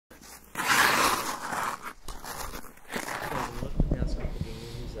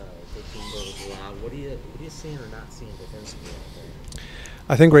are you seeing or not seeing defensively out there?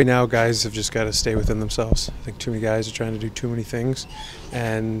 I think right now guys have just got to stay within themselves. I think too many guys are trying to do too many things,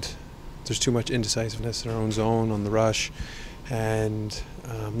 and there's too much indecisiveness in our own zone on the rush, and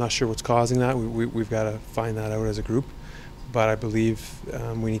I'm not sure what's causing that. We've got to find that out as a group, but I believe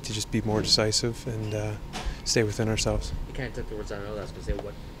we need to just be more decisive and stay within ourselves. You kind of took the words out of my mouth. I was going to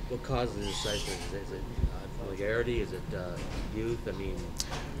say, what causes the decisiveness? Is it familiarity? Is it youth? I mean,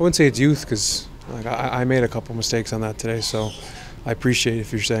 I wouldn't say it's youth because like, I made a couple mistakes on that today, so I appreciate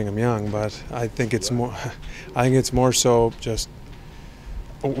if you're saying I'm young, but I think it's more. I think it's more so just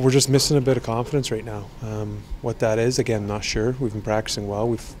we're just missing a bit of confidence right now. What that is, again, not sure. We've been practicing well.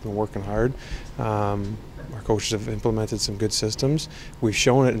 We've been working hard. Our coaches have implemented some good systems. We've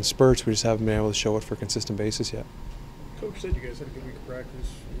shown it in spurts. We just haven't been able to show it for a consistent basis yet. Coach said you guys had a good week of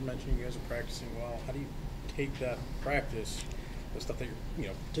practice. You mentioned you guys are practicing well. How do you take that practice, the stuff that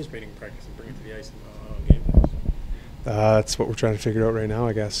you're participating in practice, and bring it to the ice on game day? That's what we're trying to figure out right now,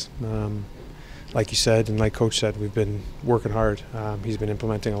 I guess. Like you said, and like Coach said, we've been working hard. He's been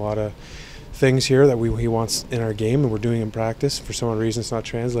implementing a lot of things here that he wants in our game, and we're doing in practice. For some reason, it's not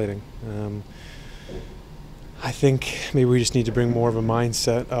translating. I think maybe we just need to bring more of a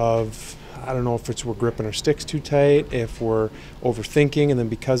mindset of, I don't know if we're gripping our sticks too tight, if we're overthinking, and then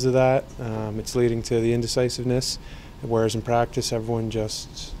because of that, it's leading to the indecisiveness. Whereas in practice, everyone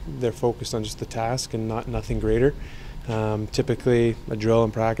they're focused on just the task and nothing greater. Typically, a drill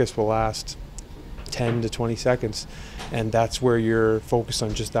in practice will last 10 to 20 seconds, and that's where you're focused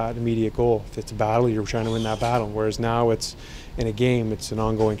on just that immediate goal. If it's a battle, you're trying to win that battle. Whereas now it's in a game, it's an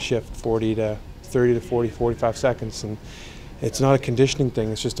ongoing shift, 40 to 30 to 40, 45 seconds, and it's not a conditioning thing.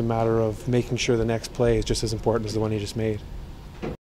 It's just a matter of making sure the next play is just as important as the one you just made.